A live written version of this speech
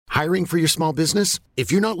Hiring for your small business?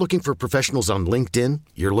 If you're not looking for professionals on LinkedIn,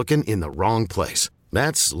 you're looking in the wrong place.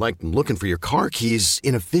 That's like looking for your car keys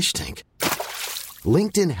in a fish tank.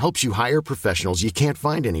 LinkedIn helps you hire professionals you can't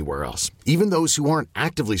find anywhere else, even those who aren't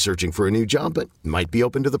actively searching for a new job but might be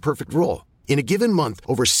open to the perfect role. In a given month,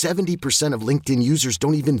 over 70% of LinkedIn users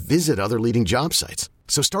don't even visit other leading job sites.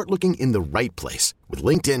 So start looking in the right place. With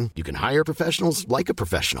LinkedIn, you can hire professionals like a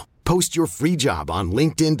professional. Post your free job on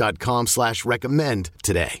linkedin.com/recommend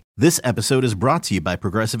today. This episode is brought to you by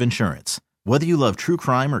Progressive Insurance. Whether you love true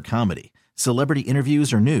crime or comedy, celebrity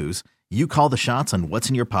interviews or news, you call the shots on what's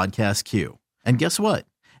in your podcast queue. And guess what?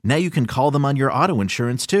 Now you can call them on your auto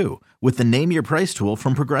insurance too with the Name Your Price tool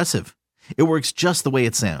from Progressive. It works just the way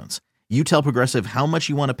it sounds. You tell Progressive how much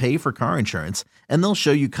you want to pay for car insurance, and they'll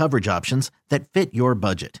show you coverage options that fit your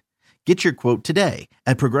budget. Get your quote today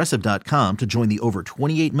at Progressive.com to join the over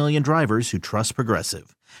 28 million drivers who trust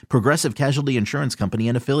Progressive. Progressive Casualty Insurance Company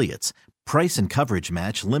and Affiliates. Price and coverage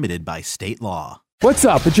match limited by state law. What's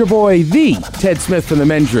up? It's your boy, The Ted Smith from The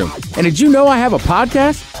Men's Room. And did you know I have a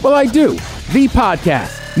podcast? Well, I do. The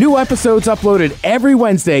Podcast. New episodes uploaded every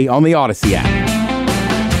Wednesday on the Odyssey app.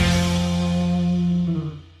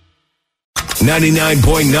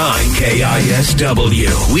 99.9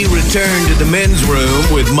 KISW. We return to the men's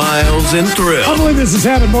room with Miles and Thrill. I believe this has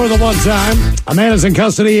happened more than one time. A man is in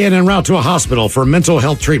custody and en route to a hospital for mental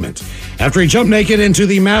health treatment after he jumped naked into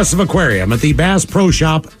the massive aquarium at the Bass Pro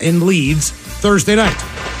Shop in Leeds Thursday night.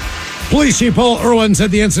 Police Chief Paul Irwin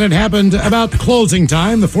said the incident happened about closing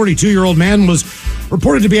time. The 42-year-old man was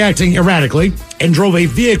reported to be acting erratically and drove a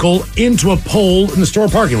vehicle into a pole in the store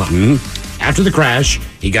parking lot. After the crash,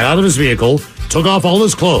 he got out of his vehicle, took off all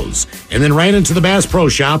his clothes, and then ran into the Bass Pro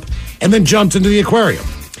Shop and then jumped into the aquarium.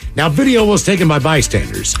 Now, video was taken by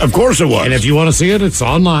bystanders. Of course it was. And if you want to see it, it's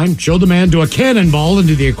online. Showed the man do a cannonball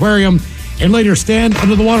into the aquarium and later stand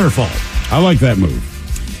under the waterfall. I like that move.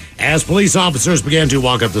 As police officers began to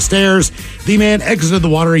walk up the stairs, the man exited the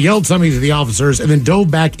water, yelled something to the officers, and then dove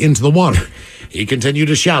back into the water. He continued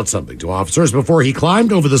to shout something to officers before he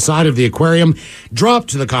climbed over the side of the aquarium,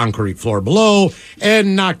 dropped to the concrete floor below,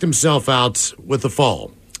 and knocked himself out with a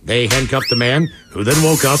fall. They handcuffed the man, who then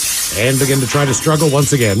woke up and began to try to struggle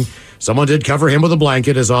once again. Someone did cover him with a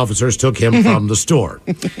blanket as officers took him from the store.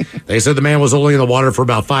 They said the man was only in the water for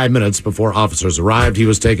about 5 minutes before officers arrived. He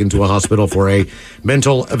was taken to a hospital for a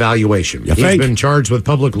mental evaluation. He's been charged with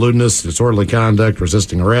public lewdness, disorderly conduct,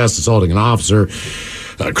 resisting arrest, assaulting an officer,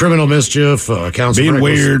 criminal mischief, counts of being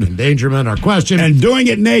weird, endangerment. Our question: and doing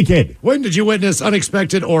it naked. When did you witness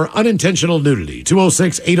unexpected or unintentional nudity?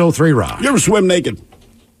 206-803-ROCK. You ever swim naked?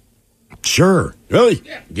 Sure. Really?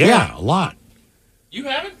 Yeah, a lot. You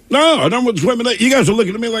haven't? No, I don't want to swim naked. You guys are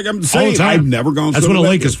looking at me like I'm insane. All the time. I've never gone. That's what a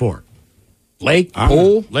lake is for. Lake,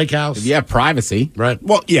 pool, lake house. If you have privacy, right?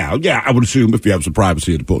 Well, yeah. I would assume if you have some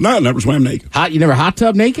privacy at the pool. No, I never swam naked. You never hot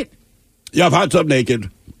tub naked? Yeah, I've hot tub naked.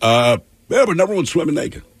 Yeah, but never went swimming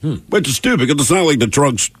naked. Which is stupid because it's not like the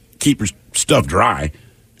trunks keep your stuff dry.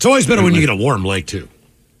 It's always better when you get a warm lake too.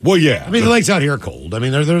 Well, yeah. I mean, the lakes out here are cold. I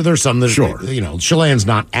mean, there's some that, sure. Cheyenne's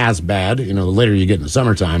not as bad, the later you get in the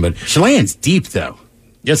summertime. But Cheyenne's deep, though.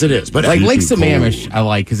 Yes, it is. But like Lake Sammamish, I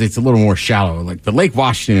like because it's a little more shallow. Like the Lake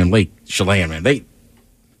Washington and Lake Cheyenne, man, they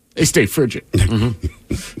stay frigid.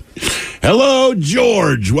 Hello,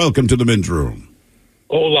 George. Welcome to the men's room.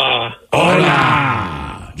 Hola.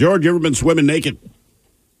 Hola. George, you ever been swimming naked?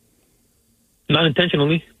 Not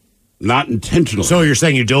intentionally. Not intentionally. So you're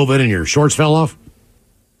saying you dove in and your shorts fell off?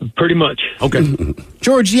 Pretty much. Okay.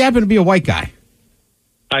 George, you happen to be a white guy?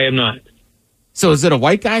 I am not. So is it a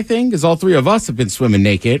white guy thing? Because all three of us have been swimming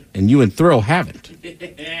naked, and you and Thrill haven't.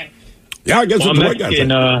 Yeah, I guess it's a white guy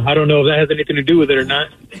thing. I don't know if that has anything to do with it or not.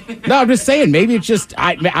 No, I'm just saying. Maybe it's just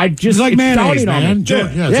I just it's like mayonnaise, man.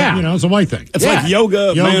 Yeah. It's a white thing. It's like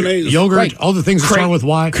yoga, mayonnaise, yogurt, right. All the things that start with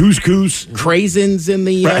Y. Couscous, craisins in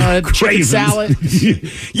the chicken salad.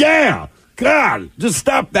 Yeah, God, just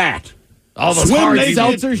stop that. All those hard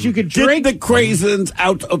seltzers you could drink. Get the craisins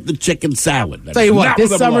out of the chicken salad. Tell you what,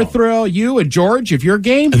 this summer, Thrill, you and George, if you're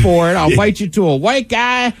game for it, I'll invite you to a white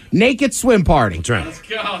guy naked swim party. That's right. Let's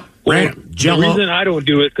go. The reason I don't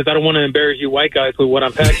do it because I don't want to embarrass you white guys with what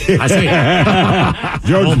I'm packing. I see.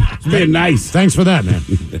 George, it's being nice. Thanks for that, man.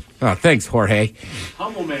 Oh, thanks, Jorge.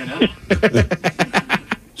 Humble man, huh?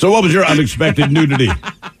 So what was your unexpected nudity?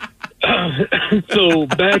 So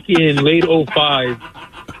back in late 2005,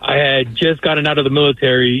 I had just gotten out of the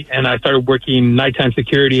military and I started working nighttime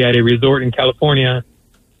security at a resort in California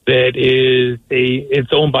that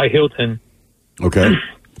it's owned by Hilton. Okay.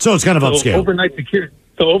 So it's kind of upscale.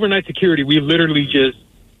 Overnight security, we literally just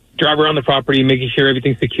drive around the property, making sure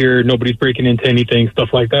everything's secure, nobody's breaking into anything, stuff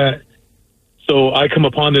like that. So I come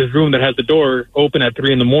upon this room that has the door open at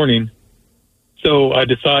 3 a.m. So I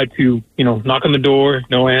decide to, knock on the door,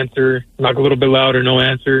 no answer, knock a little bit louder, no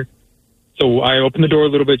answer. So I open the door a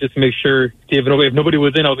little bit just to make sure, see if nobody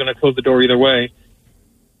was in, I was going to close the door either way.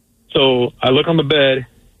 So I look on the bed,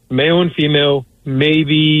 male and female,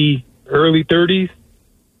 maybe early 30s,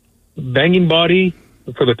 banging body,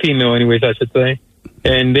 for the female anyways, I should say.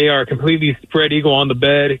 And they are completely spread eagle on the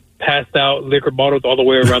bed, passed out, liquor bottles all the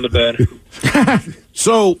way around the bed.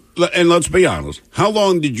 So, and let's be honest, how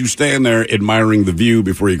long did you stand there admiring the view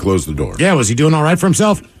before you closed the door? Yeah, was he doing all right for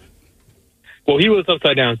himself? Well, he was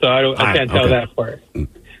upside down, so I can't tell okay. that part.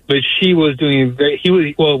 But she was doing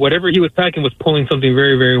whatever he was packing was pulling something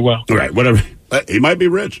very, very well. Right, whatever. He might be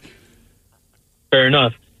rich. Fair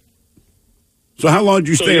enough. So how long did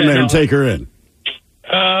you stand there and take her in?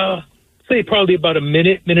 Say probably about a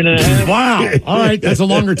minute and a half. Wow. All right, that's a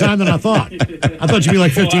longer time than I thought. I thought you'd be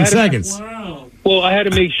like 15 seconds. Wow. Well, I had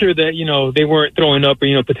to make sure that, they weren't throwing up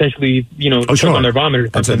or, potentially, sure. on their vomit or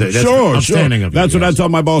something. That's Sure. outstanding of you. That's what I Yes. tell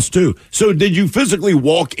my boss, too. So did you physically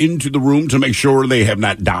walk into the room to make sure they have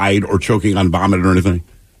not died or choking on vomit or anything?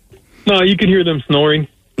 No, you could hear them snoring.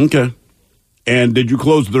 Okay. And did you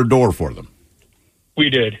close their door for them? We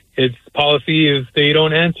did. It's policy. If they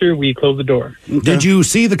don't answer, we close the door. Okay. Did you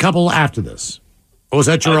see the couple after this? Or was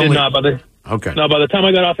that your I only? did not. Okay. No, by the time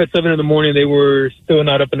I got off at 7 a.m, they were still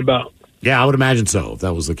not up and about. Yeah, I would imagine so, if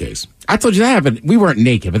that was the case. I told you that happened. We weren't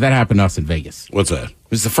naked, but that happened to us in Vegas. What's that? It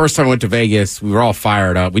was the first time I went to Vegas. We were all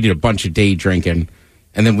fired up. We did a bunch of day drinking,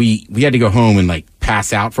 and then we had to go home and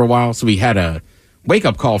pass out for a while. So we had a wake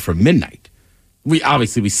up call from midnight. We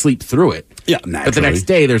sleep through it. Yeah, But the naturally. next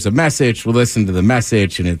day there's a message. We'll listen to the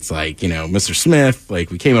message, and it's Mr. Smith,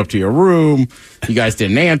 we came up to your room. You guys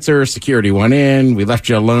didn't answer. Security went in. We left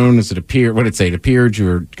you alone as it appeared. What did it say? It appeared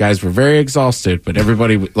you guys were very exhausted, but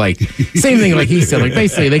everybody same thing like he said.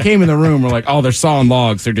 Basically they came in the room. We're they're sawing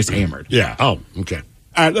logs. They're just hammered. Yeah. Oh, okay.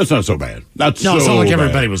 That's not so bad. No, it's not like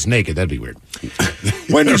everybody was naked. That'd be weird.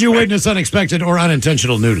 When did you witness unexpected or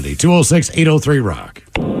unintentional nudity? 206-803-ROCK.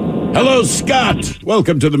 Hello, Scott.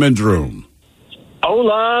 Welcome to the men's room.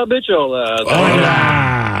 Hola, bichola.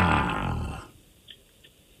 Hola.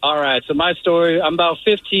 All right, so my story, I'm about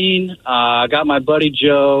 15. I got my buddy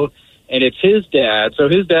Joe, and it's his dad. So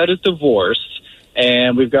his dad is divorced,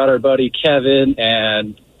 and we've got our buddy Kevin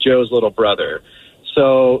and Joe's little brother.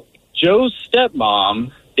 So Joe's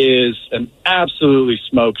stepmom is an absolutely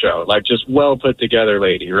smoke show, just well put together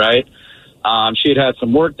lady, right? She had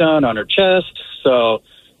some work done on her chest, so,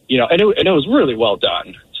 and it was really well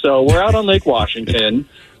done. So we're out on Lake Washington,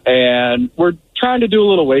 and we're trying to do a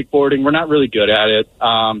little wakeboarding. We're not really good at it,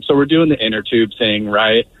 so we're doing the inner tube thing,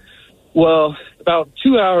 right? Well, about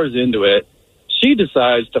 2 hours into it, she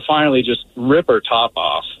decides to finally just rip her top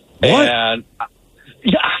off. What? And,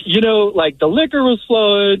 the liquor was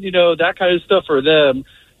flowing, that kind of stuff for them.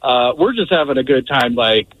 We're just having a good time,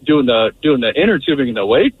 doing the inner tubing and the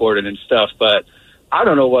wakeboarding and stuff, but I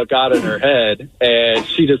don't know what got in her head, and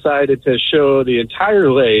she decided to show the entire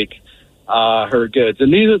lake her goods.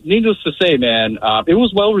 And needless to say, man, it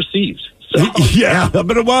was well received. So, Yeah,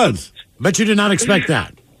 but it was. But you did not expect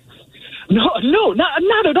that. no,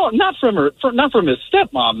 not at all. Not from his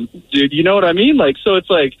stepmom, dude. You know what I mean? So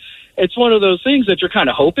it's one of those things that you're kind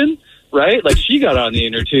of hoping, right? She got on the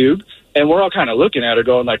inner tube, and we're all kind of looking at her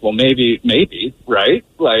going well, maybe, right?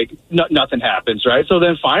 Nothing happens, right? So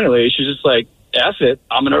then finally she's just F it,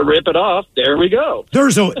 I'm going to rip it off. There we go.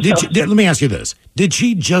 Let me ask you this. Did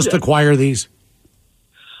she just acquire these?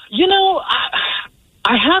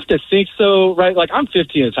 I have to think so, right? I'm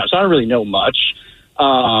 15 at the time, so I don't really know much.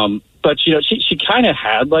 But, she kind of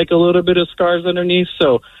had a little bit of scars underneath,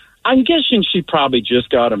 so I'm guessing she probably just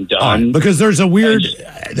got them done. Right, because there's a weird,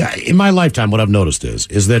 in my lifetime, what I've noticed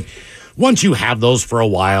is that once you have those for a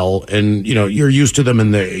while and, you're used to them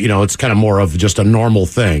and it's kind of more of just a normal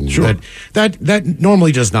thing. Sure. That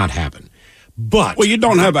normally does not happen. But Well, you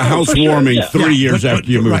don't have a housewarming yeah. 3 years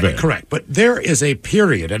after you move in. Correct. But there is a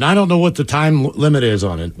period, and I don't know what the time limit is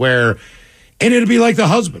on it, where, and it'd be like the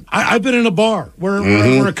husband. I've been in a bar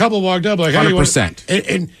where a couple walked up hey,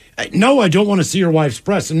 100%. and no, I don't want to see your wife's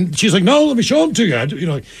breasts. And she's like, no, let me show them to you. And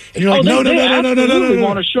you're like, no. They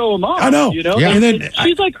want to show them off. I know. Yeah. And then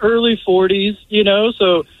she's early 40s,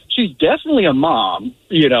 so she's definitely a mom,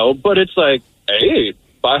 but it's hey,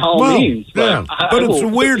 by all means. Yeah. But it's a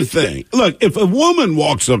weird thing. Look, if a woman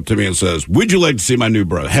walks up to me and says, would you like to see my new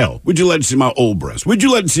breast? Hell, would you like to see my old breast? Would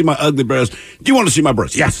you like to see my ugly breast? Do you want to see my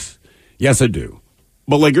breast? Yes. Yes, I do.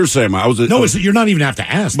 But like you're saying, you're not even have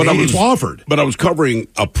to ask. But it's offered. But I was covering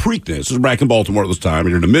a Preakness. This was back in Baltimore at this time, and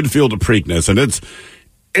you're in the midfield of Preakness, and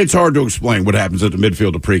it's hard to explain what happens at the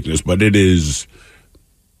midfield of Preakness, but it is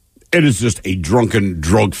just a drunken,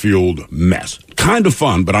 drug-fueled mess. Kind of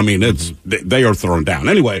fun, but I mean, they are thrown down.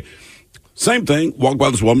 Anyway, same thing. Walk by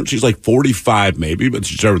this woman. She's like 45 maybe, but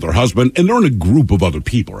she's there with her husband, and they're in a group of other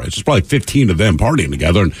people, right? There's probably 15 of them partying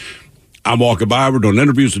together, and I'm walking by, we're doing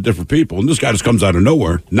interviews with different people, and this guy just comes out of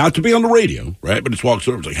nowhere, not to be on the radio, right? But just walks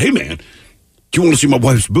over and is like, hey, man, do you want to see my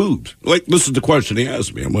wife's boobs? Like, this is the question he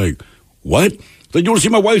asked me. I'm like, what? Like, you want to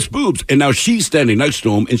see my wife's boobs? And now she's standing next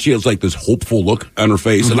to him, and she has, like, this hopeful look on her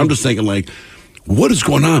face, and I'm just thinking, like, what is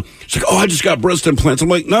going on? She's like, oh, I just got breast implants. I'm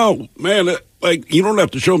like, no, man, like, you don't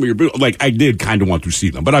have to show me your boobs. Like, I did kind of want to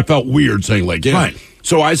see them, but I felt weird saying, like, yeah. Right.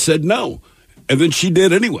 So I said no. And then she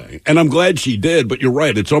did anyway. And I'm glad she did, but you're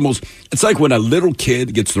right. It's like when a little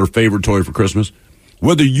kid gets their favorite toy for Christmas,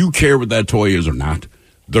 whether you care what that toy is or not,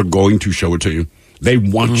 they're going to show it to you. They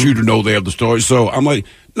want you to know they have the toy. So I'm like,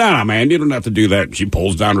 nah, man, you don't have to do that. And she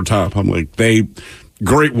pulls down her top. I'm like,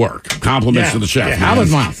 great work. Compliments to the chef. Yeah, how was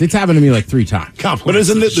Miles? It's happened to me like 3 times. But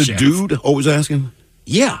isn't it the dude always asking?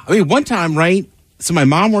 Yeah. I mean, one time, right? So my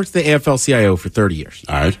mom works at the AFL-CIO for 30 years.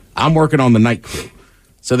 All right. I'm working on the night crew.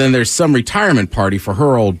 So then there's some retirement party for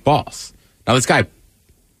her old boss. Now this guy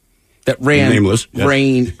that ran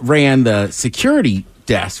the security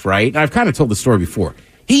desk, right? And I've kind of told the story before.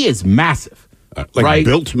 He is massive, right?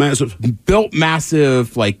 Built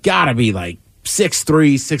massive, like gotta be like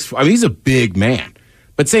 6'3", 6'4". I mean, he's a big man.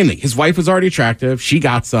 But same thing. His wife was already attractive. She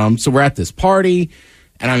got some. So we're at this party,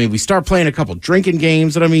 and I mean, we start playing a couple drinking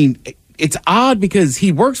games. And I mean, it's odd because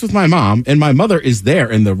he works with my mom, and my mother is there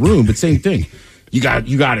in the room. But same thing. You got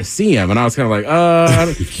to see him. And I was kind of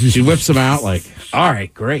like, she whips him out like, all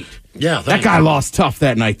right, great. Yeah. That guy lost tough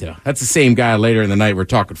that night, though. That's the same guy later in the night we're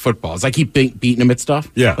talking football. As I keep beating him at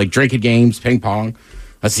stuff. Yeah. Like drinking games, ping pong.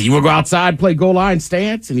 I said, you want to go outside, play goal line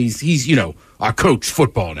stance? And he's our coach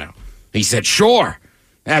football now. He said, sure.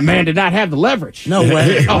 That man did not have the leverage. No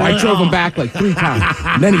way. I drove him back like 3 times.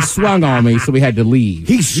 And then he swung on me, so we had to leave.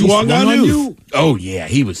 He swung on you? Oh, yeah.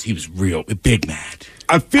 He was real big mad.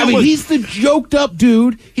 I mean, he's the joked up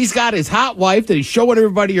dude. He's got his hot wife that he's showing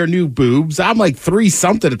everybody her new boobs. I'm like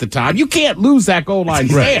 3-something at the time. You can't lose that goal line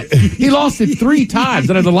stance. He lost it 3 times.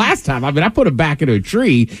 And then the last time, I put him back into a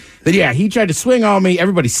tree. Then, yeah, he tried to swing on me.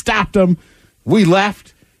 Everybody stopped him. We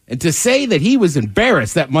left. And to say that he was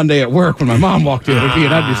embarrassed that Monday at work when my mom walked in would be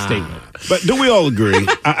an understatement. But do we all agree?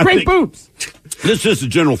 Great boobs. This is just a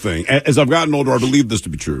general thing. As I've gotten older, I believe this to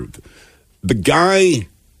be true. The guy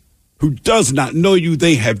who does not know you,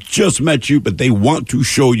 they have just met you, but they want to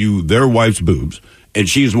show you their wife's boobs, and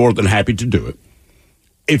she's more than happy to do it.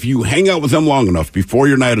 If you hang out with him long enough, before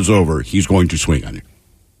your night is over, he's going to swing on you.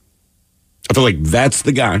 I feel like that's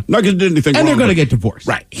the guy. Not because he did anything wrong. And they're going to get divorced.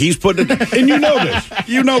 Right. He's putting it, and you know this.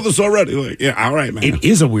 You know this already. Like, yeah, all right, man. It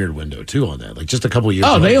is a weird window, too, on that. Like, just a couple of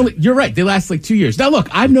years. You're right. They last like 2 years. Now, look,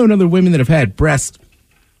 I've known other women that have had breast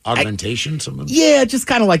augmentation, something? Yeah, just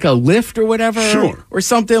kind of like a lift or whatever. Sure. Or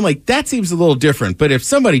something. Like, that seems a little different. But if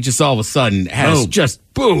somebody just all of a sudden has just,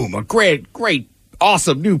 boom, a great,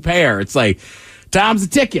 awesome new pair, it's like, time's a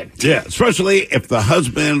ticking. Yeah, especially if the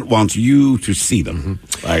husband wants you to see them.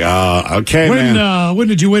 Like, okay, man. When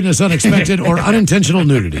did you witness unexpected or unintentional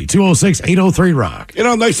nudity? 206-803-ROCK. You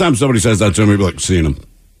know, next time somebody says that to me, be like, seeing them.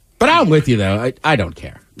 But I'm with you, though. I don't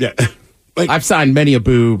care. Yeah. Like, I've signed many a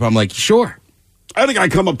boob. I'm like, sure. I think I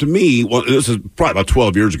come up to me, well, this is probably about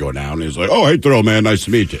 12 years ago now, and he's like, oh, hey, Thrill, man, nice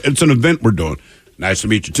to meet you. It's an event we're doing. Nice to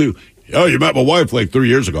meet you, too. Oh, you met my wife like 3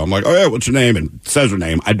 years ago. I'm like, oh, yeah, what's your name? And says her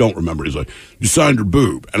name. I don't remember. He's like, you signed her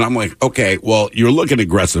boob. And I'm like, okay, well, you're looking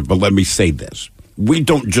aggressive, but let me say this. We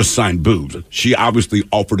don't just sign boobs. She obviously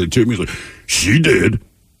offered it to me. He's like, she did.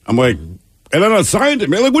 I'm like, and then I signed it,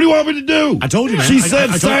 man. Like, what do you want me to do? I told you, man. She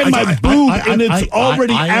said, sign my boob, and it's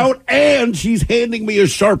already out, and she's handing me a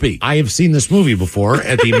Sharpie. I have seen this movie before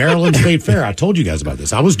at the Maryland State Fair. I told you guys about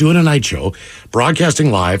this. I was doing a night show,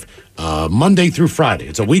 broadcasting live, Monday through Friday.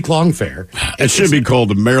 It's a week-long fair. It should be called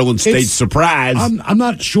the Maryland State Surprise. I'm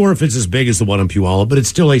not sure if it's as big as the one in Puyallup, but it's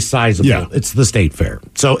still a sizable. Yeah. It's the State Fair.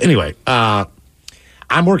 So anyway,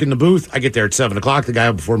 I'm working the booth. I get there at 7 o'clock. The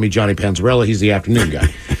guy before me, Johnny Panzarella, he's the afternoon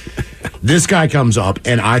guy. This guy comes up,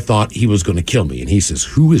 and I thought he was going to kill me. And he says,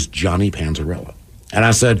 who is Johnny Panzarella? And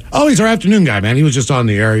I said, oh, he's our afternoon guy, man. He was just on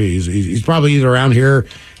the air. He's probably either around here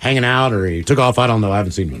hanging out or he took off. I don't know. I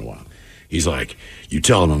haven't seen him in a while. He's like, you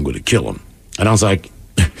tell him I'm going to kill him. And I was like,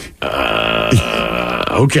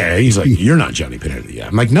 okay. He's like, you're not Johnny Panzarella.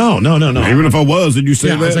 I'm like, no. Even if I was, did you say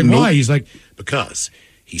that? I was like, why? He's like, because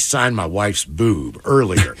he signed my wife's boob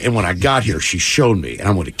earlier, and when I got here, she showed me, and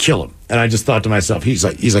I'm going to kill him. And I just thought to myself, he's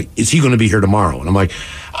like, is he going to be here tomorrow? And I'm like,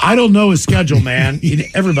 I don't know his schedule, man.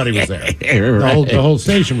 Everybody was there. The whole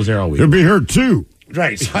station was there all week. He'll be here too.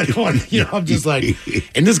 Right. So I don't want, I'm just like,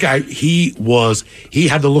 and this guy, he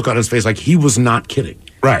had the look on his face like he was not kidding.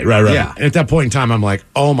 Right. Yeah. And at that point in time, I'm like,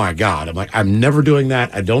 oh my God. I'm like, I'm never doing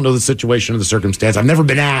that. I don't know the situation or the circumstance. I've never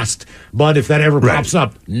been asked. But if that ever pops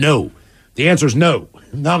up, no. The answer is no.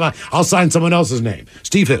 No, I'll sign someone else's name.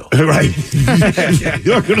 Steve Hill. Right.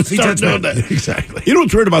 You're going to start doing that. Exactly. You know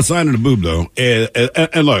what's weird about signing a boob, though?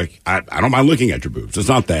 And look, I don't mind looking at your boobs. It's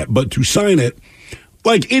not that. But to sign it,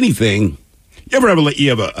 like anything, you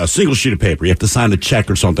have a single sheet of paper, you have to sign a check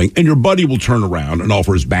or something, and your buddy will turn around and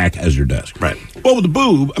offer his back as your desk. Right. Well, with the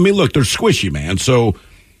boob, I mean, look, they're squishy, man. So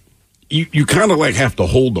you kind of like have to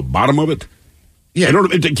hold the bottom of it. Yeah. In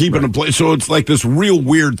order to keep it in place. So it's like this real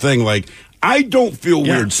weird thing. Like, I don't feel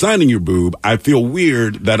weird signing your boob. I feel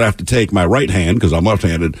weird that I have to take my right hand, because I'm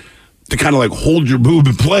left-handed, to kind of like hold your boob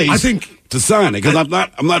in place. I think to sign it, because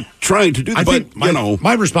I'm not trying to do that. But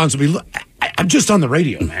my response would be, look, I'm just on the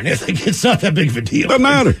radio, man. It's not that big of a deal. Doesn't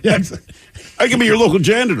matter. Yeah. I can be your local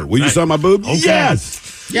janitor. Will you sign my boob? Okay. Yes.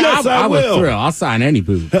 Yeah, yes, I will. Thrill. I'll sign any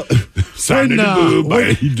boob. Sign any boob by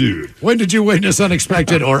any dude. When did you witness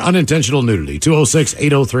unexpected or unintentional nudity?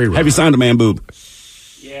 206-803. Have you signed a man boob?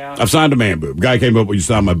 Yeah. I've signed a man boob. Guy came up, will you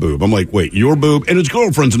sign my boob? I'm like, wait, your boob? And his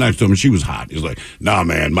girlfriend's next to him, and she was hot. He's like, nah,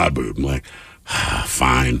 man, my boob. I'm like,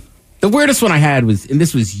 fine. The weirdest one I had was, and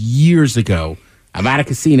this was years ago, I'm at a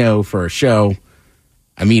casino for a show.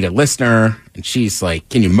 I meet a listener, and she's like,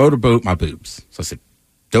 can you motorboat my boobs? So I said,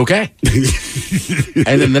 okay.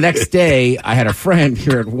 And then the next day, I had a friend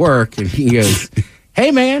here at work, and he goes,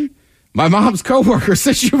 hey, man, my mom's coworker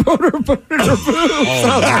says you motorboated her boobs.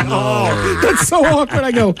 That's so awkward.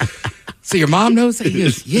 I go, so your mom knows that? He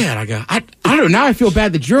goes, yeah. And I go, I don't know. Now I feel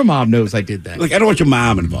bad that your mom knows I did that. Like, I don't want your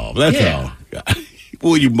mom involved. That's all.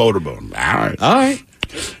 Will you motorboat him? All right.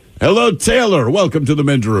 Hello, Taylor. Welcome to the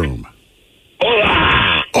men's room.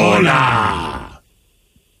 Hola.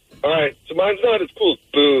 All right, so mine's not as cool as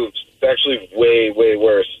boobs. It's actually way, way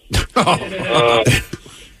worse.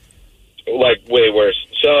 Like, way worse.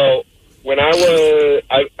 So, when I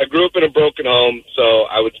grew up in a broken home, so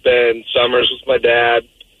I would spend summers with my dad,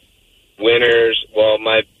 winters. Well,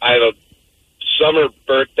 I have a summer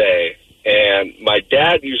birthday, and my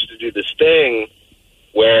dad used to do this thing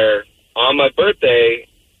where on my birthday,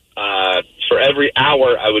 for every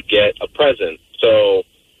hour, I would get a present. So,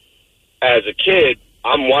 as a kid,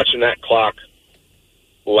 I'm watching that clock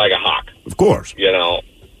like a hawk. Of course. You know,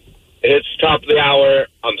 it's top of the hour.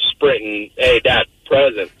 I'm sprinting. Hey, Dad,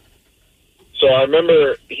 present. So I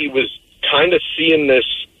remember he was kind of seeing this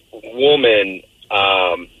woman.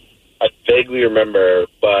 I vaguely remember,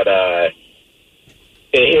 but it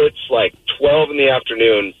hits like 12 in the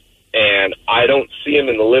afternoon, and I don't see him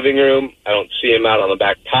in the living room. I don't see him out on the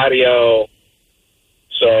back patio.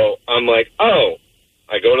 So I'm like, oh,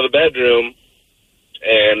 I go to the bedroom,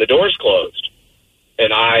 and the door's closed.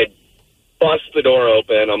 And I bust the door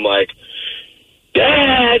open. I'm like,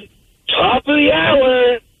 Dad, top of the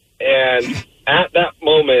hour. And at that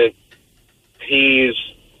moment, he's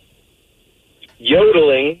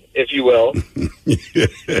yodeling, if you will.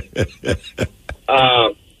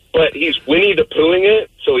 But he's Winnie the Poohing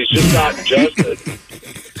it, so he's just not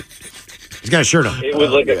He's got a shirt on. It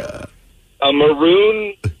was like a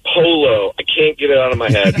maroon polo. I can't get it out of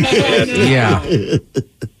my head. And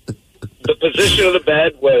the position of the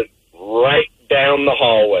bed was right down the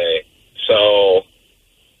hallway. So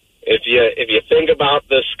if you think about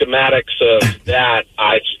the schematics of that,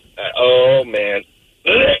 oh man.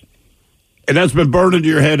 And that's been burned into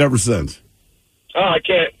your head ever since. Oh, I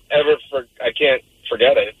can't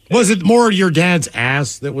forget it. Was it more your dad's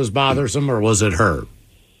ass that was bothersome, or was it her?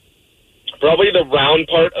 Probably the round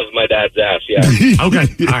part of my dad's ass, yeah. Okay,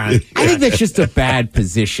 all right. I think that's just a bad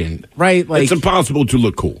position, right? Like, it's impossible to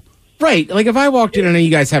look cool. Right. Like, if I walked in and you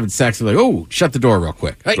guys having sex, I'm like, oh, shut the door real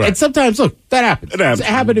quick. Right. And sometimes, look, that happens. It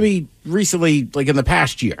happened to me recently, like in the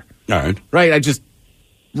past year. All right. Right? I just,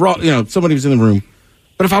 somebody was in the room.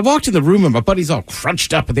 But if I walked in the room and my buddy's all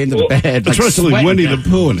crunched up at the end of the bed, especially like Winnie the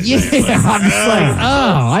Pooh in it. Yeah, I'm just like,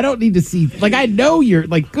 I don't need to see. Like, I know you're,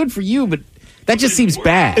 like, good for you, but that just seems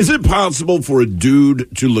bad. Is it possible for a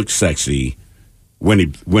dude to look sexy Winnie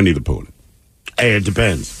the Pooh in it? Hey, it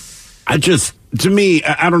depends. To me,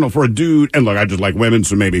 I don't know, for a dude, and look, I just like women,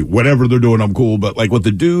 so maybe whatever they're doing, I'm cool, but like with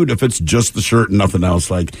the dude, if it's just the shirt and nothing else,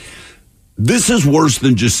 like, this is worse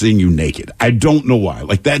than just seeing you naked. I don't know why.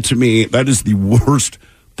 Like, that to me, that is the worst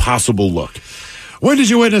possible look. When did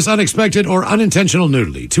you witness unexpected or unintentional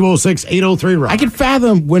nudity? 206-803-ROCK. I can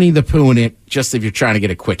fathom Winnie the Pooh in it just if you're trying to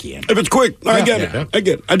get a quickie in. If it's quick, I get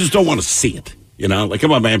it. I just don't want to see it. You know, like,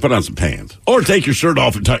 come on, man, put on some pants. Or take your shirt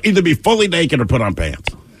off and either be fully naked or put on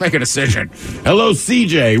pants. Make a decision. Hello,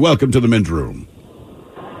 CJ. Welcome to the men's room.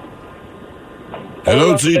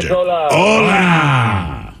 Hello, CJ.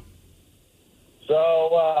 Hola.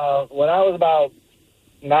 So, when I was about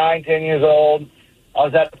 9, 10 years old, I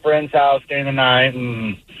was at a friend's house during the night,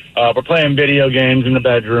 and we're playing video games in the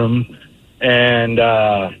bedroom, and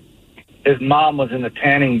his mom was in the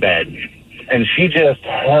tanning bed, and she just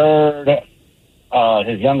heard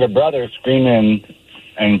his younger brother screaming,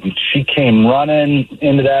 and she came running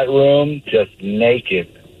into that room just naked.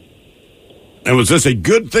 And was this a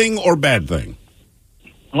good thing or bad thing?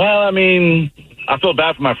 Well, I mean, I feel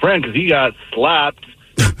bad for my friend because he got slapped,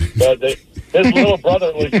 but his little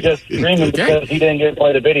brother was just screaming because he didn't get to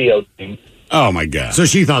play the video game. Oh, my God. So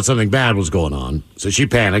she thought something bad was going on. So she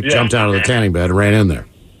panicked, jumped out of the tanning bed, and ran in there.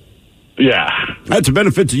 Yeah. That's a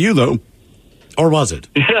benefit to you, though. Or was it?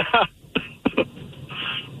 Yeah.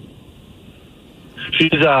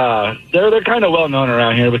 She's they're kind of well known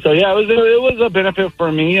around here, but so yeah, it was a benefit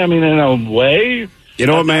for me. I mean, in a way. You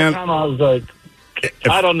know what, man? I was like,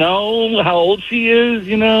 I don't know how old she is.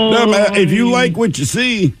 You know. No, man. If you like what you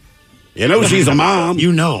see, you know she's a mom.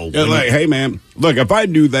 You know. Like, hey, man, look, if I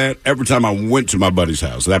knew that every time I went to my buddy's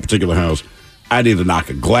house, that particular house, I'd either knock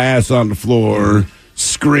a glass on the floor,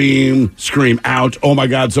 scream out, oh, my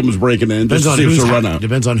God, someone's breaking in, just to see if she'll run out.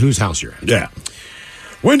 Depends on whose house you're at. Yeah.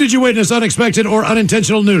 When did you witness unexpected or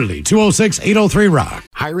unintentional nudity? 206-803-ROCK.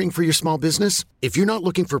 Hiring for your small business? If you're not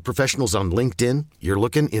looking for professionals on LinkedIn, you're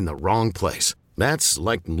looking in the wrong place. That's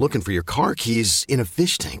like looking for your car keys in a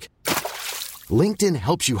fish tank. LinkedIn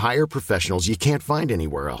helps you hire professionals you can't find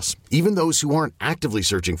anywhere else, even those who aren't actively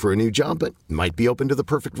searching for a new job but might be open to the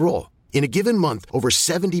perfect role. In a given month, over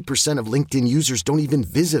 70% of LinkedIn users don't even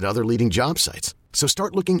visit other leading job sites. So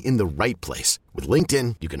start looking in the right place. With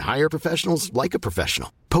LinkedIn, you can hire professionals like a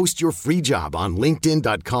professional. Post your free job on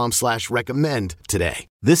linkedin.com/recommend today.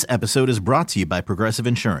 This episode is brought to you by Progressive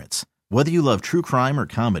Insurance. Whether you love true crime or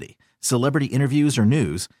comedy, celebrity interviews or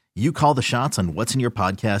news, you call the shots on what's in your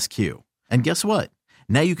podcast queue. And guess what?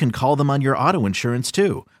 Now you can call them on your auto insurance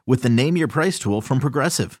too with the Name Your Price tool from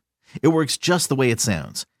Progressive. It works just the way it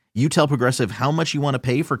sounds. You tell Progressive how much you want to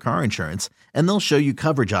pay for car insurance, and they'll show you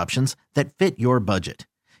coverage options that fit your budget.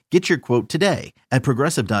 Get your quote today at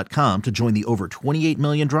Progressive.com to join the over 28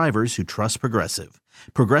 million drivers who trust Progressive.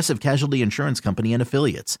 Progressive Casualty Insurance Company and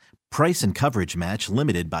Affiliates. Price and coverage match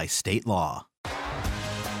limited by state law.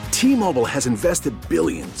 T-Mobile has invested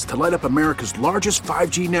billions to light up America's largest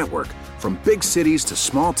 5G network, from big cities to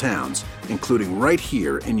small towns, including right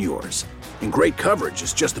here in yours. And great coverage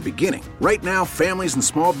is just the beginning. Right now, families and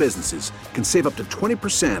small businesses can save up to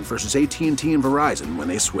 20% versus AT&T and Verizon when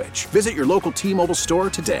they switch. Visit your local T-Mobile store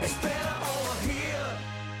today.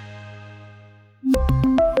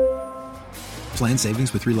 Plan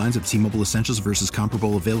savings with 3 lines of T-Mobile Essentials versus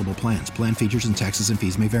comparable available plans. Plan features and taxes and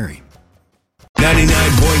fees may vary.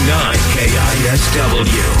 99.9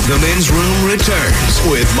 KISW. The men's room returns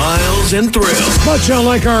with Miles and Thrill. Much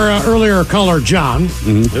like our earlier caller, John,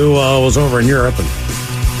 who was over in Europe and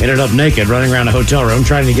ended up naked running around a hotel room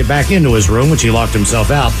trying to get back into his room, which he locked himself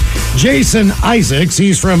out. Jason Isaacs,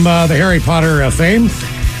 he's from the Harry Potter fame,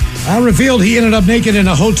 revealed he ended up naked in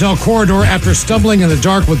a hotel corridor after stumbling in the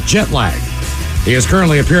dark with jet lag. He is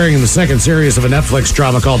currently appearing in the second series of a Netflix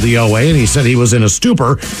drama called The OA, and he said he was in a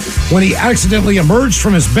stupor when he accidentally emerged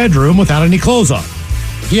from his bedroom without any clothes on.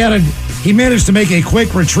 He added, he managed to make a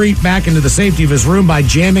quick retreat back into the safety of his room by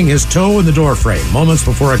jamming his toe in the door frame moments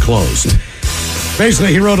before it closed.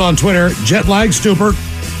 Basically, he wrote on Twitter, jet lag stupor,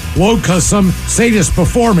 woke because some sadist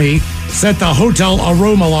before me set the hotel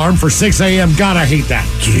room alarm for 6 a.m. God, I hate that.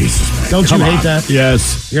 Jesus, man. Don't you hate that?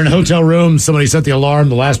 Yes. You're in a hotel room, somebody set the alarm,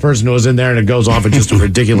 the last person who was in there, and it goes off at just a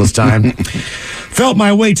ridiculous time. Felt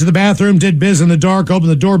my way to the bathroom, did biz in the dark,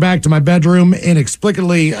 opened the door back to my bedroom,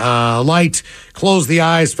 inexplicably light, closed the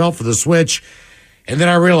eyes, felt for the switch, and then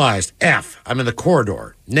I realized, I'm in the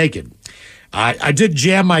corridor, naked. I did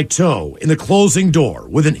jam my toe in the closing door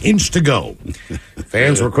with an inch to go.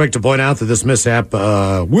 Fans were quick to point out that this mishap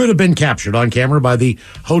would have been captured on camera by the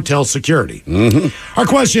hotel security. Our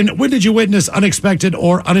question, when did you witness unexpected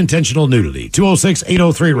or unintentional nudity?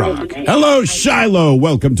 206-803-ROCK. Hello, Shiloh.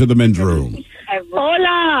 Welcome to the men's room.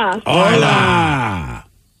 Hola. Hola.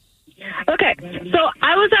 Okay, so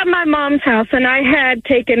I was at my mom's house, and I had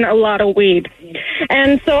taken a lot of weed.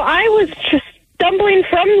 And so I was just stumbling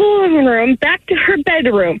from the living room back to her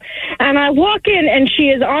bedroom. And I walk in, and she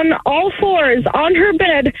is on all fours on her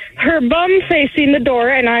bed, her bum facing the door,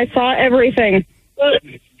 and I saw everything.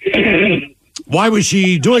 Why was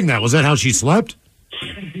she doing that? Was that how she slept?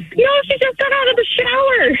 No, she just got out of the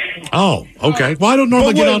shower. Oh, okay. Well, I don't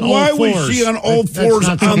normally get on all why fours. was she on all fours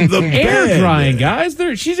on the bed? Air drying, guys.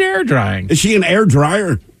 She's air drying. Is she an air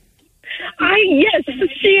dryer? Yes,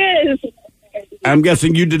 she is. I'm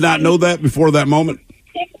guessing you did not know that before that moment?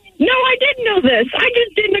 No, I didn't know this. I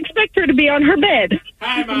just didn't expect her to be on her bed.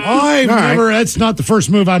 That's not the first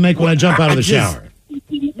move I make when I jump out of the shower.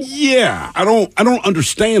 Yeah, I don't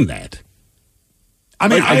understand that. I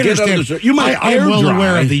mean, I understand. You might I'm well dry.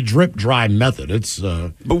 aware of the drip dry method.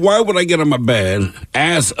 But why would I get on my bed,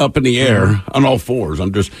 ass up in the air, on all fours? I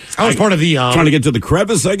was part of the trying to get to the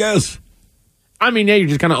crevice, I guess. I mean, yeah, you're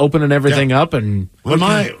just kind of opening everything up and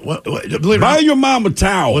buy your mom a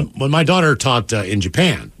towel. When my daughter taught in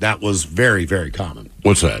Japan, that was very, very common.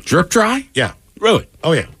 What's that? Drip dry? Yeah, really?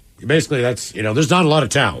 Oh yeah. Basically, that's there's not a lot of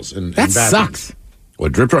towels in that bathrooms. sucks.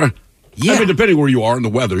 What, drip dry? Yeah. I mean, depending where you are in the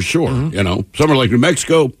weather, sure. Somewhere like New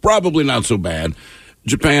Mexico, probably not so bad.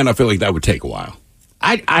 Japan, I feel like that would take a while.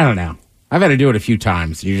 I don't know. I've had to do it a few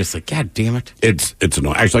times. And you're just like, God damn it. It's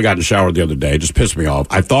annoying. Actually, I got in the shower the other day. It just pissed me off.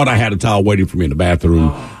 I thought I had a towel waiting for me in the bathroom.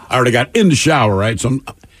 I already got in the shower, right? And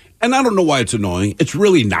I don't know why it's annoying. It's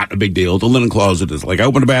really not a big deal. The linen closet is like, I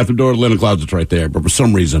open the bathroom door, the linen closet's right there. But for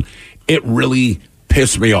some reason, it really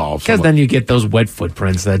pissed me off. Because then you get those wet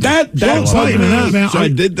footprints. So I did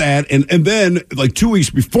that. And then, like 2 weeks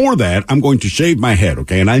before that, I'm going to shave my head,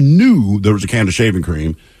 okay? And I knew there was a can of shaving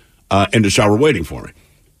cream in the shower waiting for me.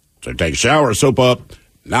 So I take a shower, soap up.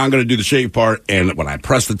 Now I'm going to do the shave part. And when I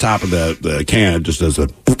press the top of the can, it just does a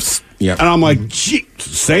oops. Yep. And I'm like, gee,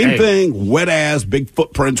 same thing, wet ass, big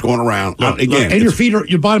footprints going around. Again, and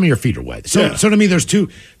your bottom of your feet are wet. So to me, there's the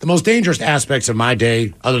most dangerous aspects of my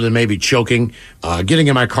day, other than maybe choking, getting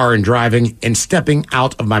in my car and driving, and stepping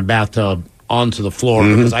out of my bathtub onto the floor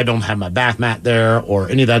because I don't have my bath mat there or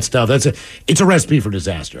any of that stuff. It's a recipe for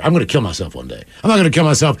disaster. I'm going to kill myself one day. I'm not going to kill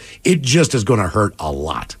myself. It just is going to hurt a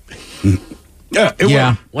lot. Yeah, it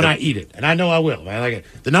will. When I eat it, and I know I will. Man.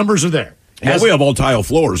 The numbers are there. Well, we have all tile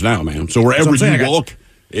floors now, man. So wherever you walk,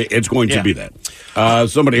 it's going to be that.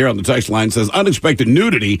 Somebody here on the text line says, unexpected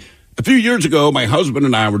nudity. A few years ago, my husband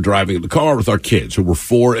and I were driving in the car with our kids, who were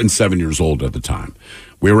 4 and 7 years old at the time.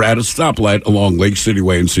 We were at a stoplight along Lake City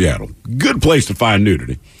Way in Seattle. Good place to find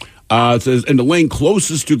nudity. It says, in the lane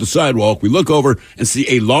closest to the sidewalk, we look over and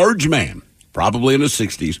see a large man, probably in his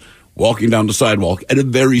 60s, walking down the sidewalk at a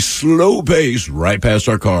very slow pace right past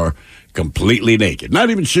our car, completely naked, not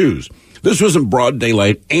even shoes. This was in broad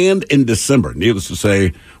daylight and in December. Needless to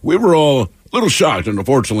say, we were all a little shocked and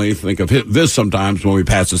unfortunately think of this sometimes when we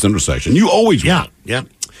pass this intersection. You always will. Yeah.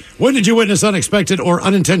 When did you witness unexpected or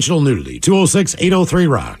unintentional nudity?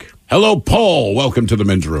 206-803-ROCK. Hello, Paul. Welcome to the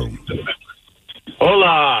men's room.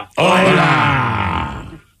 Hola.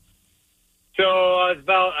 Hola. So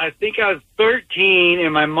I think I was 13,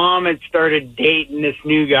 and my mom had started dating this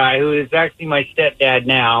new guy who is actually my stepdad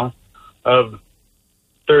now of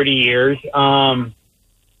 30 years.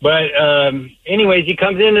 Anyways, he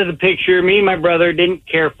comes into the picture. Me and my brother didn't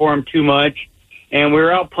care for him too much, and we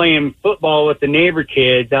were out playing football with the neighbor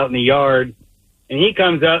kids out in the yard, and he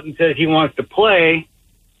comes up and says he wants to play,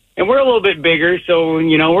 and we're a little bit bigger, so,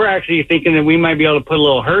 we're actually thinking that we might be able to put a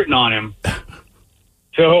little hurting on him.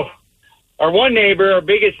 So our one neighbor, our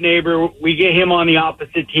biggest neighbor, we get him on the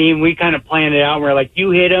opposite team. We kind of planned it out. We're like, you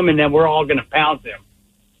hit him, and then we're all going to pounce him.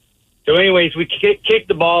 So anyways, we kick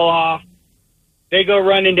the ball off. They go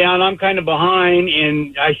running down. I'm kind of behind,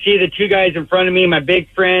 and I see the two guys in front of me, my big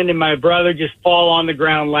friend and my brother, just fall on the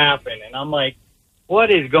ground laughing. And I'm like, what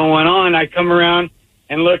is going on? I come around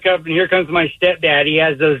and look up, and here comes my stepdad. He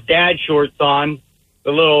has those dad shorts on,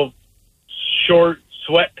 the little short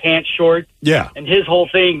sweatpants shorts. Yeah. And his whole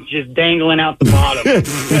thing's just dangling out the bottom.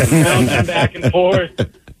 Bouncing back and forth.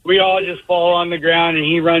 We all just fall on the ground, and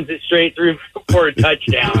he runs it straight through for a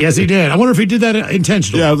touchdown. Yes, he did. I wonder if he did that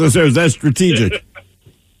intentionally. Yeah, was that strategic?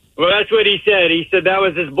 Well, that's what he said. He said that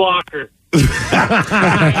was his blocker.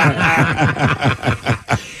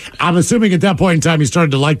 I'm assuming at that point in time you started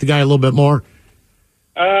to like the guy a little bit more.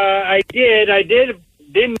 I did.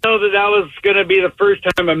 Didn't know that was going to be the first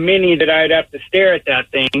time of many that I'd have to stare at that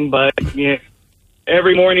thing, but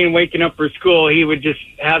every morning waking up for school, he would just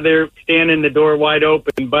have there standing the door wide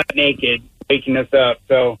open, butt naked, waking us up.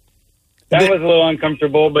 So that was a little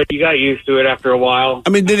uncomfortable, but you got used to it after a while. I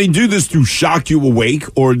mean, did he do this to shock you awake,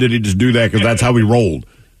 or did he just do that because that's how he rolled?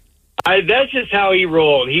 That's just how he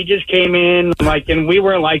rolled. He just came in, and we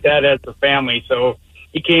weren't like that as a family. So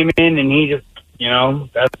he came in and he just,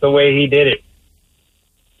 that's the way he did it.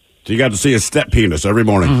 So you got to see his step penis every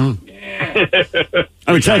morning. Mm-hmm.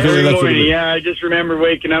 I mean, technically, that's what it is. Yeah, I just remember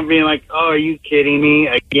waking up and being like, oh, are you kidding me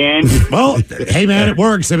again? Well, hey, man, it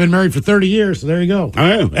works. They've been married for 30 years, so there you go.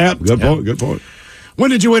 Yeah, good point, good point.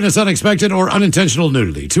 When did you witness unexpected or unintentional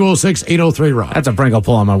nudity? 206-803-ROCK. That's a prank I'll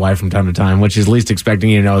pull on my wife from time to time when she's least expecting,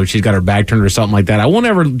 she's got her back turned or something like that. I won't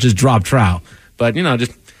ever just drop trout, but,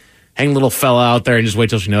 just hang a little fella out there and just wait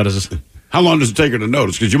till she notices. How long does it take her to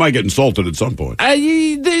notice? Because you might get insulted at some point.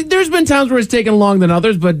 There's been times where it's taken longer than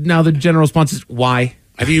others, but now the general response is, why?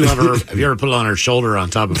 Have you ever put it on her shoulder on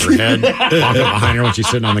top of her head, walk up behind her when she's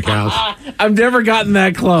sitting on the couch? I've never gotten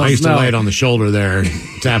that close. I used to lay it on the shoulder there,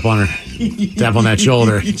 tap on that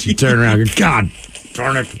shoulder. She'd turn around and go, God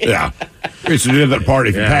darn it. Yeah. We used to do that at a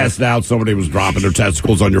party. If you passed out, somebody was dropping their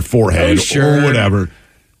testicles on your forehead or whatever.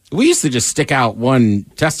 We used to just stick out one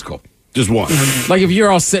testicle. Just one. Like if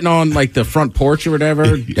you're all sitting on the front porch or whatever,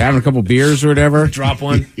 having a couple beers or whatever. Drop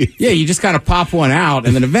one. Yeah, you just kind of pop one out,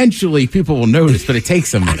 and then eventually people will notice, but it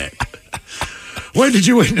takes a minute. When did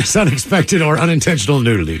you witness unexpected or unintentional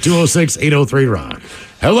nudity? 206-803-ROCK.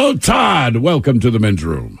 Hello, Todd. Welcome to the men's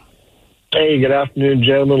room. Hey, good afternoon,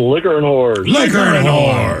 gentlemen. Liquor and whores. Liquor and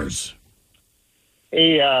whores.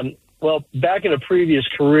 Hey, well, back in a previous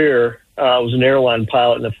career, I was an airline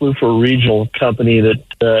pilot, and I flew for a regional company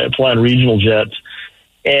that flying regional jets.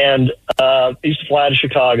 And I used to fly to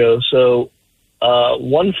Chicago. So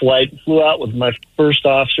one flight, flew out with my first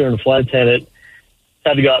officer and a flight attendant,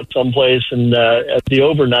 had to go out someplace. And at the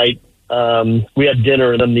overnight, we had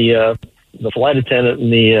dinner, and then the flight attendant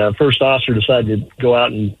and the first officer decided to go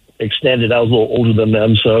out and extend it. I was a little older than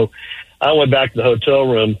them, so I went back to the hotel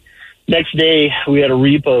room. Next day, we had a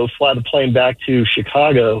repo fly the plane back to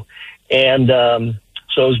Chicago. And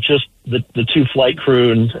so it was just the two flight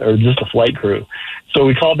crew, or just the flight crew. So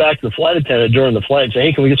we called back to the flight attendant during the flight and said,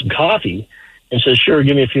 hey, can we get some coffee? And says, sure,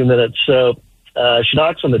 give me a few minutes. So she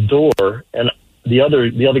knocks on the door, and the other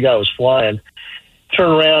guy was flying. Turn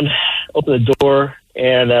around, open the door,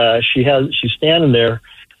 and she's standing there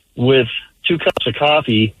with 2 cups of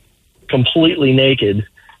coffee, completely naked.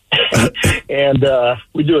 And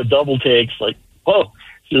we do a double take, like, whoa.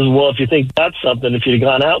 She says, well, if you think that's something, if you'd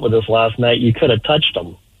have gone out with us last night, you could have touched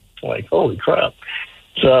them. Like, holy crap.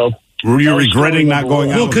 So, were you regretting not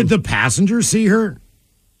going out? Well, could the passengers see her?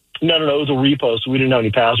 No, it was a repo, so we didn't have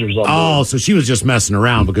any passengers on board. Oh, so she was just messing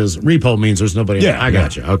around, because repo means there's nobody. Yeah, I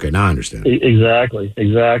got you. Okay, now I understand. Exactly.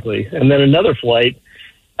 And then another flight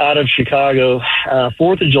out of Chicago,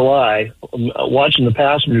 4th of July, watching the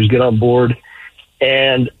passengers get on board,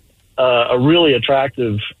 and a really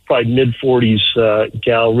attractive, probably mid-40s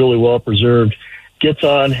gal, really well-preserved, gets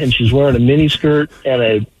on, and she's wearing a mini skirt and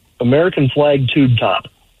a American flag tube top,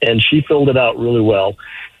 and she filled it out really well.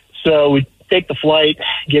 So we take the flight,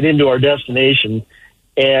 get into our destination,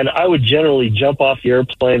 and I would generally jump off the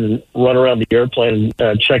airplane and run around the airplane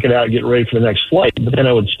and check it out, get ready for the next flight. But then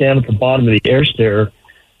I would stand at the bottom of the air stair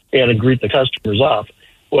and greet the customers off.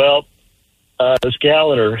 Well, this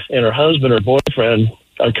gal and her husband or boyfriend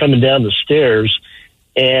are coming down the stairs,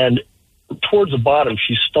 and towards the bottom,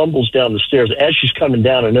 she stumbles down the stairs. As she's coming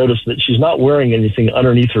down, I notice that she's not wearing anything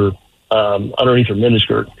underneath her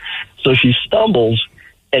miniskirt. So she stumbles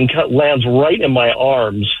and lands right in my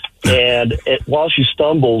arms. And while she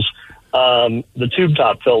stumbles, the tube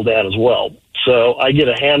top fell down as well. So I get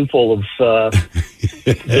a handful of.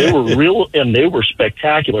 They were real, and they were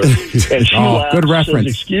spectacular. And she laughed, good reference.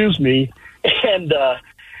 Says, excuse me, and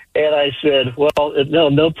I said, well,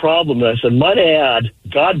 no problem. And I said, might I add,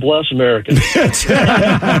 God bless America.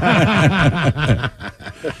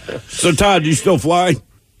 So, Todd, do you still fly?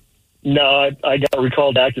 No, I got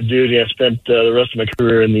recalled active duty. I spent the rest of my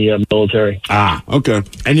career in the military. Ah, okay.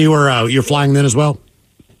 And you're flying then as well?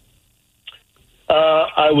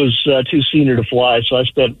 I was too senior to fly, so I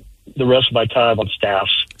spent the rest of my time on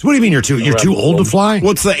staffs. So what do you mean you're too old to fly?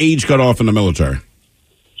 What's the age cutoff in the military?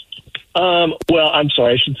 Well, I'm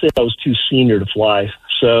sorry. I should say I was too senior to fly.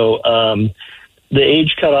 So the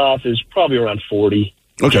age cutoff is probably around 40,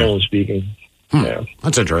 generally speaking. Yeah.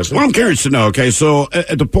 That's interesting. Well, I'm curious to know, okay, so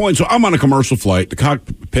at the point, so I'm on a commercial flight. The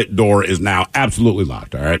cockpit door is now absolutely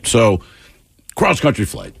locked, all right? So cross-country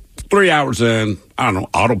flight, 3 hours in, I don't know,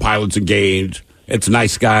 autopilot's engaged, it's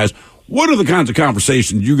nice skies. What are the kinds of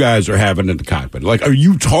conversations you guys are having in the cockpit? Like, are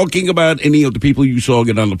you talking about any of the people you saw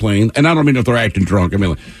get on the plane? And I don't mean if they're acting drunk. I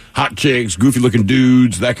mean, like, hot chicks, goofy-looking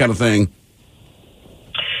dudes, that kind of thing.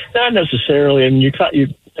 Not necessarily. I mean,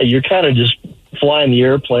 you're kind of just flying the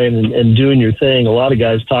airplane and doing your thing, a lot of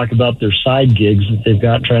guys talk about their side gigs that they've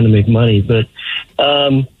got trying to make money. But,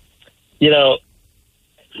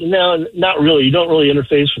 no, not really. You don't really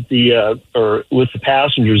interface with the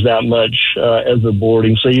passengers that much as they're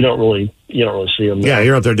boarding, so you don't really see them. Yeah,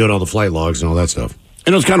 you're up there doing all the flight logs and all that stuff.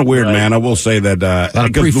 And it's kind of weird, man. I will say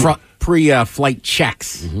that pre-flight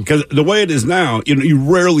checks, because the way it is now, you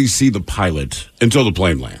rarely see the pilot until the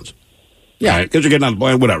plane lands. Yeah, because you're getting on the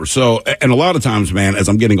plane, whatever. So, and a lot of times, man, as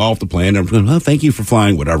I'm getting off the plane, I'm going, thank you for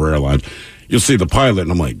flying, whatever airlines. You'll see the pilot,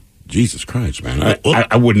 and I'm like, Jesus Christ, man.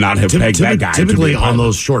 I would not have pegged that guy. Typically on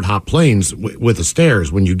those short hop planes with the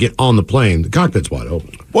stairs, when you get on the plane, the cockpit's wide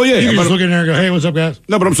open. Well, yeah. You just look in there and go, hey, what's up, guys?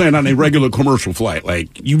 No, but I'm saying on a regular commercial flight,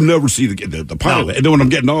 like, you never see the pilot. No. And then when I'm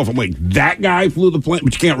getting off, I'm like, that guy flew the plane?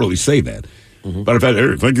 But you can't really say that. But I've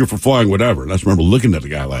had, thank you for flying, whatever. And I just remember looking at the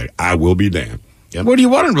guy like, I will be damned. Yep. What do you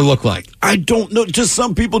want him to look like? I don't know. Just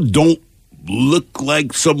some people don't look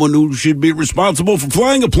like someone who should be responsible for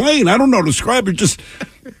flying a plane. I don't know how to describe it. Just,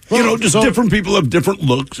 different people have different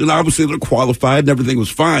looks, and obviously they're qualified and everything was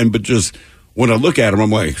fine, but just when I look at him,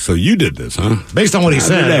 I'm like, so you did this, huh? Based on what he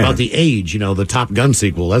said about the age, the Top Gun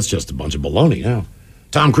sequel, that's just a bunch of baloney now.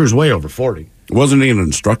 Tom Cruise way over 40. Wasn't he an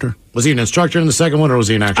instructor? Was he an instructor in the second one, or was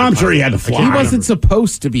he an actual I'm pilot? sure he had to fly. He wasn't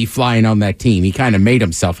supposed to be flying on that team. He kind of made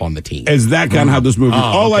himself on the team. Is that kind of how this movie?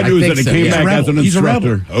 All I knew is that he came back as an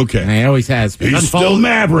instructor. Okay, he always has been. He's still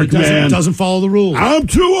Maverick, man. Doesn't follow the rules. I'm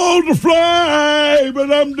too old to fly, but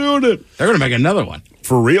I'm doing it. They're going to make another one.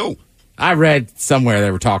 For real? I read somewhere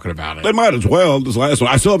they were talking about it. They might as well. This last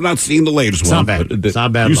one. I still have not seen the latest one. Not bad. It's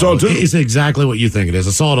not bad. You saw it too? It's exactly what you think it is.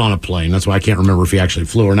 I saw it on a plane. That's why I can't remember if he actually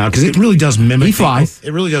flew or not, because it really does mimic. He flies.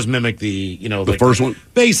 It really does mimic the the first one.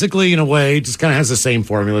 Basically, in a way, it just kind of has the same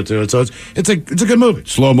formula to it. So it's a good movie.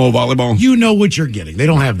 Slow-mo volleyball. You know what you're getting. They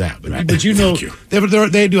don't have that, but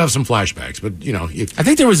they do have some flashbacks. But I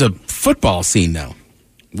think there was a football scene though.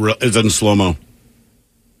 Is it in slow-mo?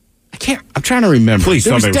 I'm trying to remember. Please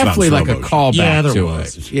there was tell me it was definitely not like slow a motion. callback Yeah, there to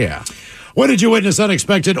was. it. Yeah. When did you witness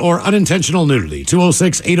unexpected or unintentional nudity?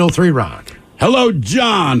 206-803-ROCK. Hello,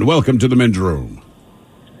 John. Welcome to the men's room.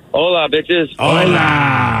 Hola, bitches.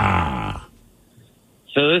 Hola.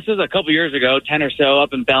 So this is a couple years ago, 10 or so,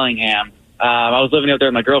 up in Bellingham. I was living out there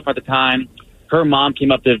with my girlfriend at the time. Her mom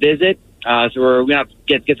came up to visit, so we went out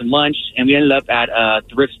to get some lunch, and we ended up at a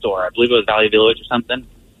thrift store. I believe it was Valley Village or something.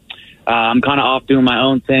 I'm kind of off doing my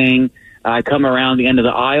own thing. I come around the end of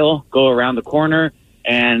the aisle, go around the corner,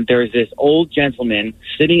 and there's this old gentleman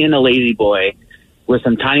sitting in a lazy boy with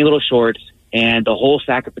some tiny little shorts and the whole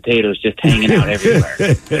sack of potatoes just hanging out everywhere.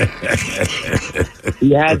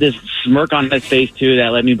 He had this smirk on his face, too, that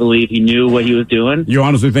let me believe he knew what he was doing. You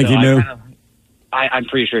honestly think he knew? I'm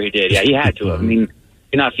pretty sure he did. Yeah, he had to have. I mean,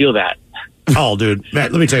 you not feel that. Oh, dude.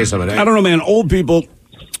 Matt, let me tell you something. I don't know, man. Old people,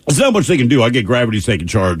 there's not much they can do. I get gravity's taking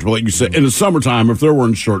charge. But like you said, in the summertime, if they're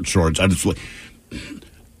wearing short shorts,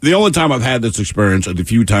 the only time I've had this experience are the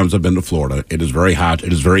few times I've been to Florida. It is very hot.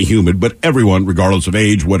 It is very humid. But everyone, regardless of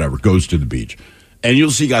age, whatever, goes to the beach. And you'll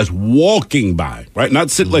see guys walking by, right? Not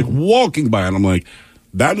sitting, like walking by. And I'm like,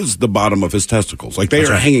 that is the bottom of his testicles. Like they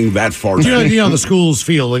are hanging that far down. You know, the schools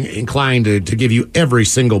feel inclined to give you every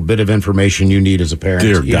single bit of information you need as a parent,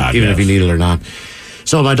 Dear God, even yes. if you need it or not.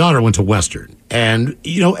 So my daughter went to Western, and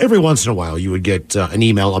every once in a while you would get an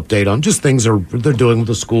email update on just things they're doing with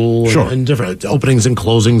the school, and different openings and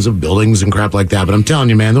closings of buildings and crap like that. But I'm telling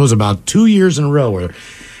you, man, there was about 2 years in a row where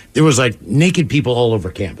there was like naked people all over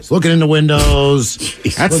campus, looking in the windows.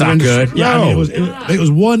 That's not good. Yeah, I mean, it was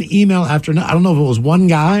one email after another. I don't know if it was one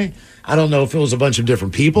guy. I don't know if it was a bunch of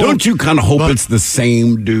different people. Don't you kind of hope it's the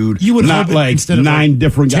same dude? You would not hope like instead of 9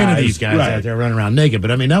 different 10 guys. of these guys out there running around naked. But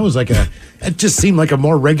I mean, that was like it just seemed like a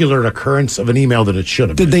more regular occurrence of an email than it should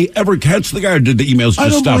have been. Did they ever catch the guy, or did the emails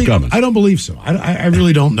just stop coming? I don't believe so. I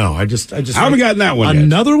really don't know. I just haven't gotten that one yet.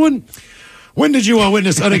 Another one? When did you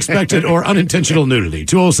witness unexpected or unintentional nudity?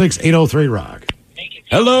 206-803-ROCK.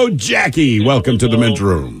 Hello, Jackie. Welcome to the men's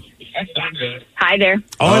room. Hi there.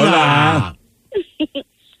 Hola.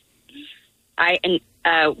 I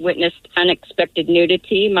witnessed unexpected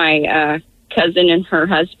nudity. My cousin and her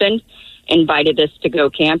husband invited us to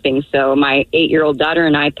go camping. So my 8-year-old daughter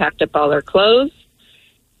and I packed up all our clothes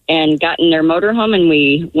and got in their motorhome, and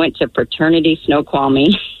we went to fraternity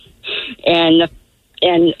snow-qualming. and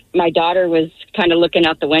my daughter was kind of looking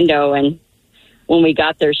out the window, and when we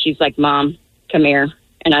got there, she's like, "Mom, come here."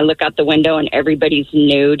 And I look out the window, and everybody's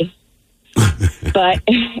nude. But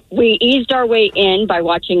we eased our way in by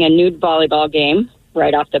watching a nude volleyball game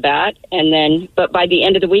right off the bat. But by the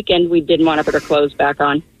end of the weekend, we didn't want to put our clothes back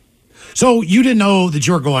on. So you didn't know that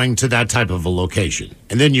you were going to that type of a location,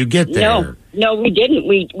 and then you get there. No, we didn't.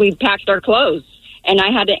 We packed our clothes, and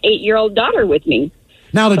I had an 8-year-old daughter with me.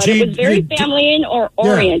 Now, but it was very family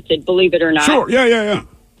oriented, believe it or not. Sure, yeah.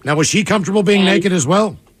 Now, was she comfortable being naked as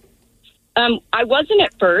well? I wasn't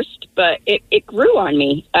at first, but it grew on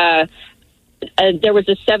me. There was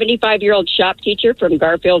a 75-year-old shop teacher from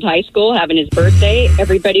Garfield High School having his birthday.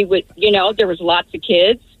 Everybody would, there was lots of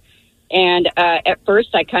kids. And at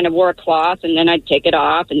first, I kind of wore a cloth, and then I'd take it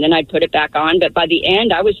off, and then I'd put it back on. But by the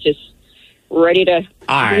end, I was just ready to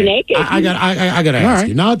be naked. I got to ask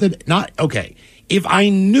you. Okay. If I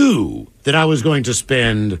knew that I was going to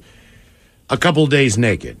spend a couple days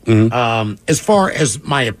naked, as far as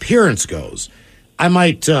my appearance goes, I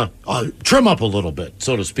might trim up a little bit,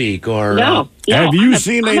 so to speak. Or have you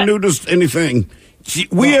seen a nudist anything?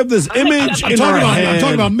 We have this image in our head. I'm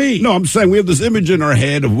talking about me. No, I'm saying we have this image in our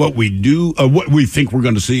head of what we do, what we think we're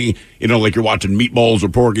going to see. Like you're watching Meatballs or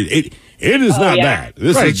Pork. It is not that.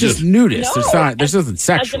 This is it's just nudist. No, there's nothing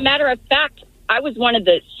sexual. As a matter of fact, I was one of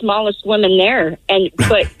the smallest women there,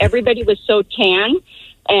 but everybody was so tan.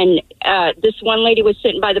 And this one lady was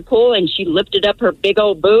sitting by the pool, and she lifted up her big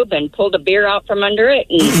old boob and pulled a beer out from under it.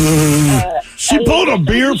 And, she pulled a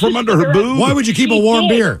beer from under her boob? Why would you keep a warm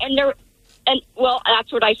beer? And well,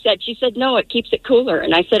 that's what I said. She said, "No, it keeps it cooler."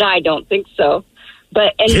 And I said, "I don't think so."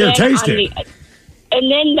 But Here, taste it.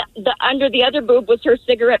 And then under the other boob was her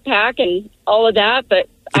cigarette pack and all of that. But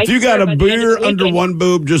if you got a beer under one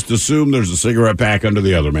boob, just assume there's a cigarette pack under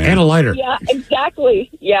the other, man, and a lighter. Yeah, exactly.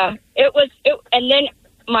 Yeah, it was. And then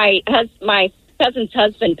my cousin's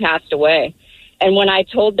husband passed away. And when I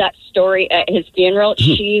told that story at his funeral,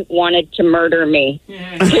 she wanted to murder me.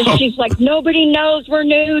 Because she's like, nobody knows we're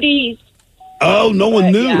nudies. Oh, no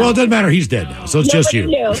one knew. Yeah. Well, it doesn't matter. He's dead now, so it's just you.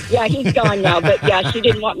 Knew. Yeah, he's gone now. But yeah, she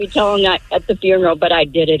didn't want me telling that at the funeral, but I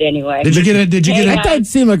did it anyway. Did you get it? That doesn't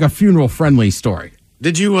seem like a funeral-friendly story.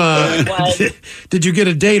 Did you? Did you get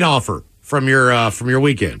a date offer from your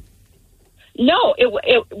weekend? No,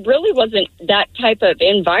 it really wasn't that type of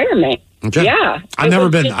environment. Okay. Yeah, I've never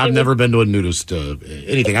been to a nudist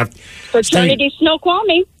anything. Fraternity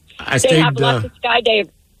Snoqualmie. They have lots of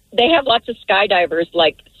They have lots of skydivers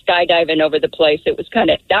like skydiving over the place. It was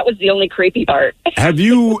that was the only creepy part. Have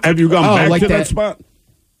you gone back to that spot?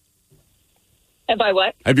 Have I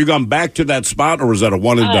what? Have you gone back to that spot, or was that a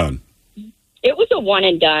one and done? It was a one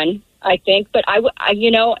and done, I think. But I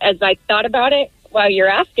as I thought about it while you're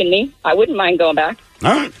asking me, I wouldn't mind going back.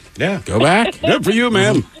 All right, yeah, go back. Good for you,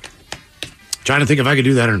 man. Trying to think if I could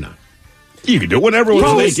do that or not. You can do whatever. You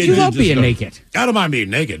love being naked. I don't mind being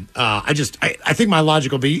naked. I think my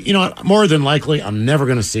logic will be, more than likely, I'm never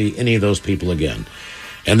going to see any of those people again.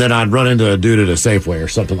 And then I'd run into a dude at a Safeway or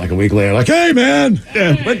something like a week later, like, hey, man.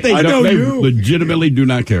 Yeah, but they legitimately do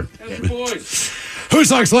not care. Who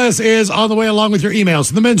Sucks Less is on the way along with your emails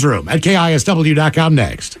to the men's room at KISW.com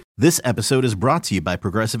next. This episode is brought to you by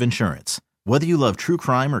Progressive Insurance. Whether you love true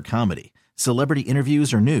crime or comedy, celebrity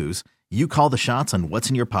interviews or news, you call the shots on what's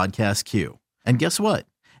in your podcast queue. And guess what?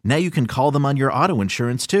 Now you can call them on your auto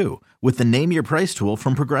insurance too with the Name Your Price tool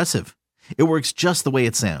from Progressive. It works just the way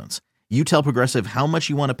it sounds. You tell Progressive how much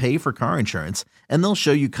you want to pay for car insurance, and they'll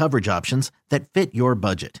show you coverage options that fit your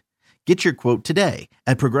budget. Get your quote today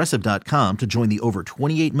at Progressive.com to join the over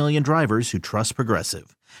 28 million drivers who trust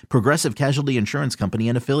Progressive. Progressive Casualty Insurance Company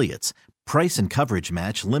and Affiliates. Price and coverage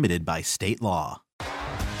match limited by state law.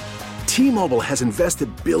 T-Mobile has invested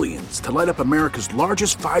billions to light up America's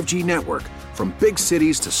largest 5G network, from big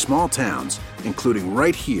cities to small towns, including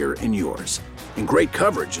right here in yours. And great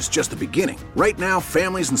coverage is just the beginning. Right now,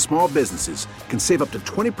 families and small businesses can save up to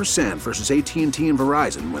 20% versus AT&T and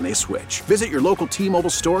Verizon when they switch. Visit your local T-Mobile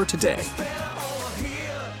store today.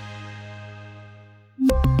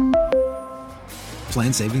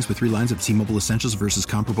 Plan savings with 3 lines of T-Mobile Essentials versus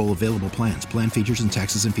comparable available plans. Plan features and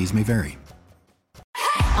taxes and fees may vary.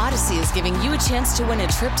 Odyssey is giving you a chance to win a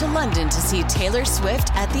trip to London to see Taylor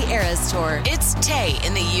Swift at the Eras Tour. It's Tay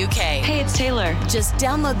in the UK. Hey, it's Taylor. Just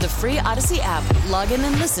download the free Odyssey app, log in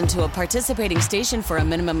and listen to a participating station for a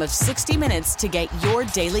minimum of 60 minutes to get your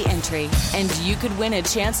daily entry. And you could win a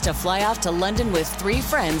chance to fly off to London with 3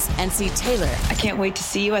 friends and see Taylor. I can't wait to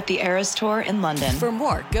see you at the Eras Tour in London. For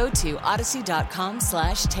more, go to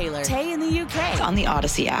odyssey.com/Taylor. Tay in the UK. It's on the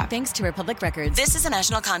Odyssey app. Thanks to Republic Records. This is a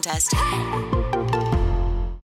national contest.